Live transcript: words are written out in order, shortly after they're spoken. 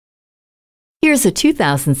Here's a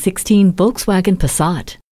 2016 Volkswagen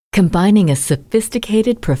Passat. Combining a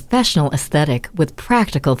sophisticated professional aesthetic with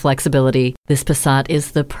practical flexibility, this Passat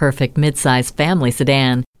is the perfect midsize family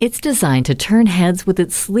sedan. It's designed to turn heads with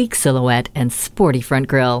its sleek silhouette and sporty front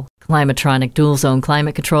grille. Climatronic dual-zone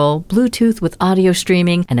climate control, Bluetooth with audio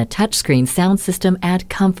streaming, and a touchscreen sound system add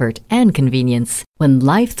comfort and convenience. When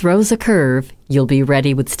life throws a curve, you'll be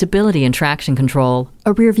ready with stability and traction control,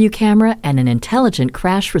 a rear-view camera, and an intelligent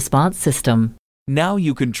crash response system. Now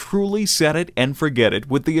you can truly set it and forget it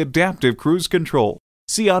with the adaptive cruise control.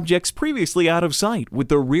 See objects previously out of sight with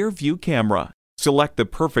the rear-view camera. Select the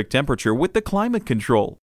perfect temperature with the climate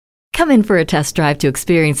control. Come in for a test drive to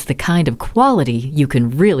experience the kind of quality you can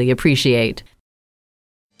really appreciate.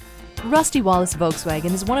 Rusty Wallace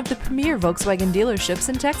Volkswagen is one of the premier Volkswagen dealerships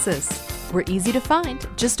in Texas. We're easy to find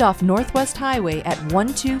just off Northwest Highway at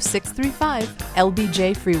 12635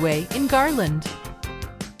 LBJ Freeway in Garland.